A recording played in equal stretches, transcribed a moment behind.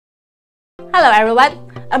Hello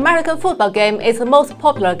everyone! American football game is the most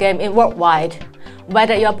popular game in worldwide.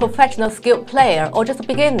 Whether you're a professional skilled player or just a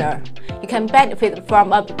beginner, you can benefit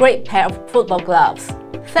from a great pair of football gloves.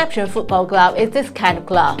 Seibertron football glove is this kind of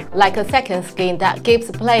glove, like a second skin that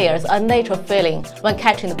gives players a natural feeling when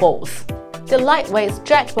catching the balls. The lightweight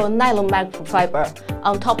stretchable nylon microfiber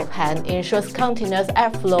on top of hand ensures continuous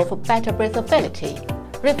airflow for better breathability.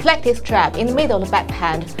 Reflective strap in the middle of the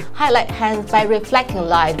backhand highlight hands by reflecting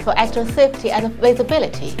light for extra safety and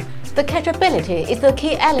visibility. The catchability is the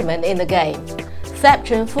key element in the game.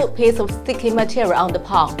 Seibertron full piece of sticky material on the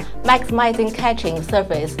palm, maximizing catching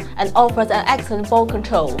surface and offers an excellent ball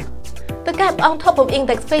control. The gap on top of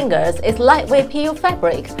index fingers is lightweight PU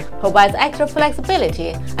fabric, provides extra flexibility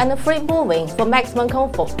and free moving for maximum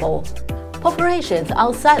comfort. Perforations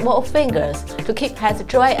on side wall of fingers to keep hands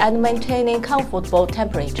dry and maintaining comfortable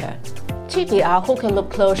temperature. GBR hook and loop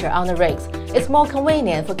closure on the wrists is more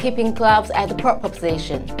convenient for keeping gloves at the proper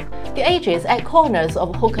position. The edges at corners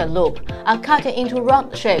of hook and loop are cut into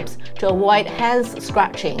round shapes to avoid hands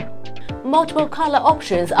scratching. Multiple color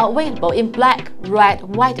options are available in black, red,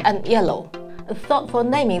 white, and yellow. A thoughtful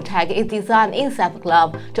naming tag is designed inside the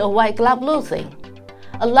glove to avoid glove losing.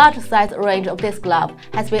 A large size range of this glove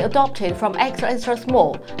has been adopted from extra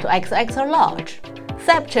small to extra large.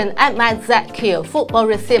 Seibertron MSZQ football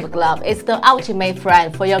receiver glove is the ultimate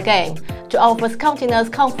friend for your game to offer continuous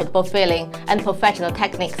comfortable feeling and professional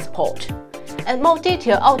technique support. And more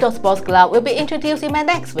detailed outdoor sports glove will be introduced in my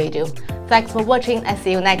next video. Thanks for watching and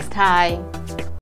see you next time.